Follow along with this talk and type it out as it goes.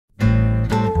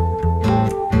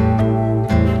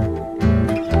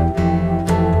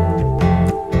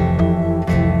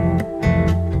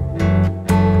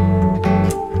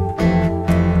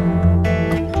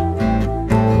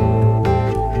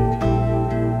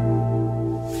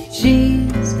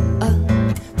She's a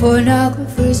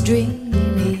pornographer's dream,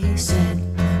 he said.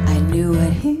 I knew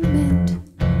what he meant,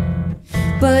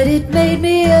 but it made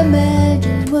me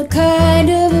imagine what kind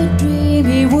of a dream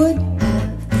he would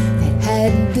have that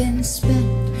hadn't been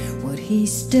spent. Would he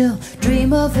still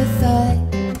dream of the thigh,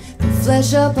 the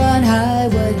flesh up on high,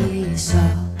 what he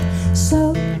saw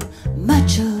so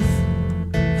much of?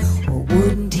 Or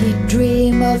wouldn't he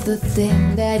dream of the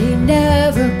thing that he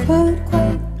never could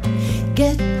quite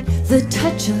get the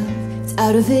touch of? It's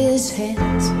out of his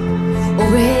hands,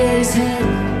 over his head,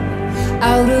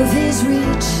 out of his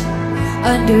reach,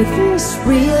 under this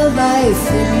real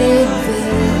life in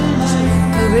veins,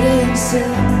 covered in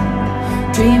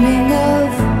silk, dreaming of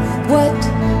what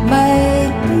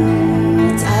might be.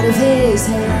 It's out of his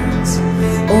hands,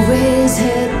 over his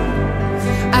head,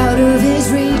 out of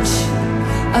his reach,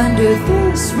 under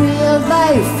this real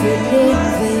life in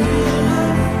veins,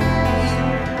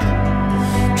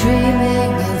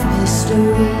 dreaming of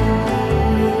mystery.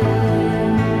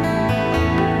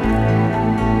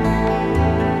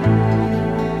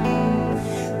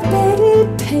 Bettie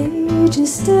Page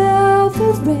is still the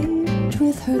rage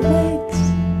with her legs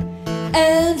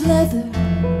and leather.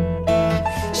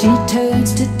 She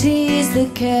turns to tease the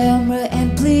camera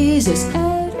and please us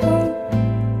at home,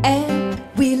 and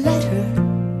we let her.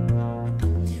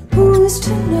 Who's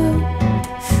to know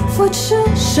what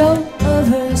she'll show of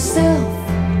herself,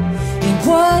 in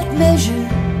what measure,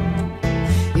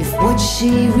 if what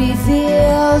she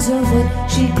reveals or what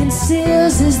she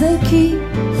conceals is the key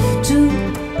to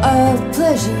our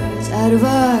pleasures. Out of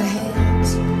our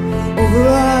hands, over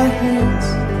our heads,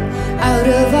 out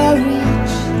of our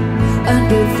reach,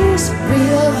 under this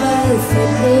real life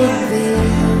it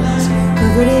veins,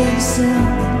 covered in silk,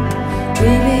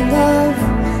 dreaming of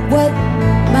what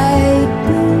might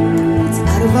be. It's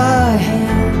out of our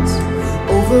hands,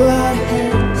 over our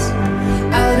heads,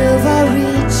 out of our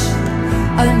reach,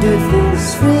 under this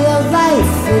real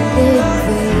life it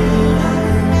veins,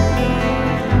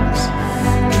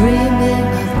 dreaming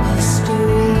of mystery.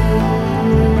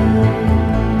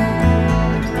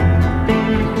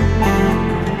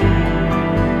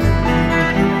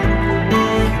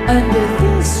 Under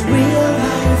this real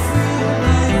life,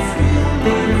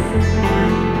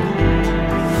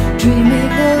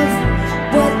 dreaming of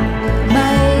what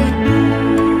might be.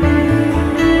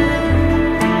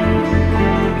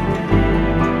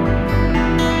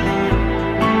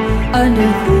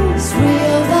 Under this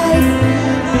real life,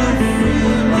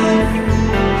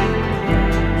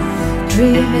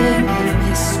 dreaming of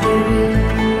mystery.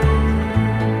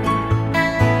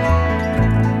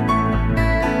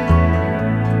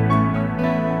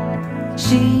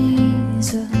 She's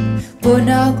a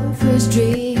pornographer's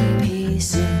dream, he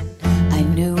said. I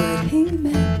knew what he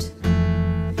meant,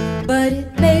 but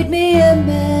it made me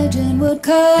imagine what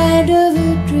kind of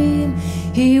a dream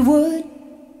he would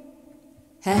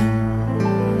have.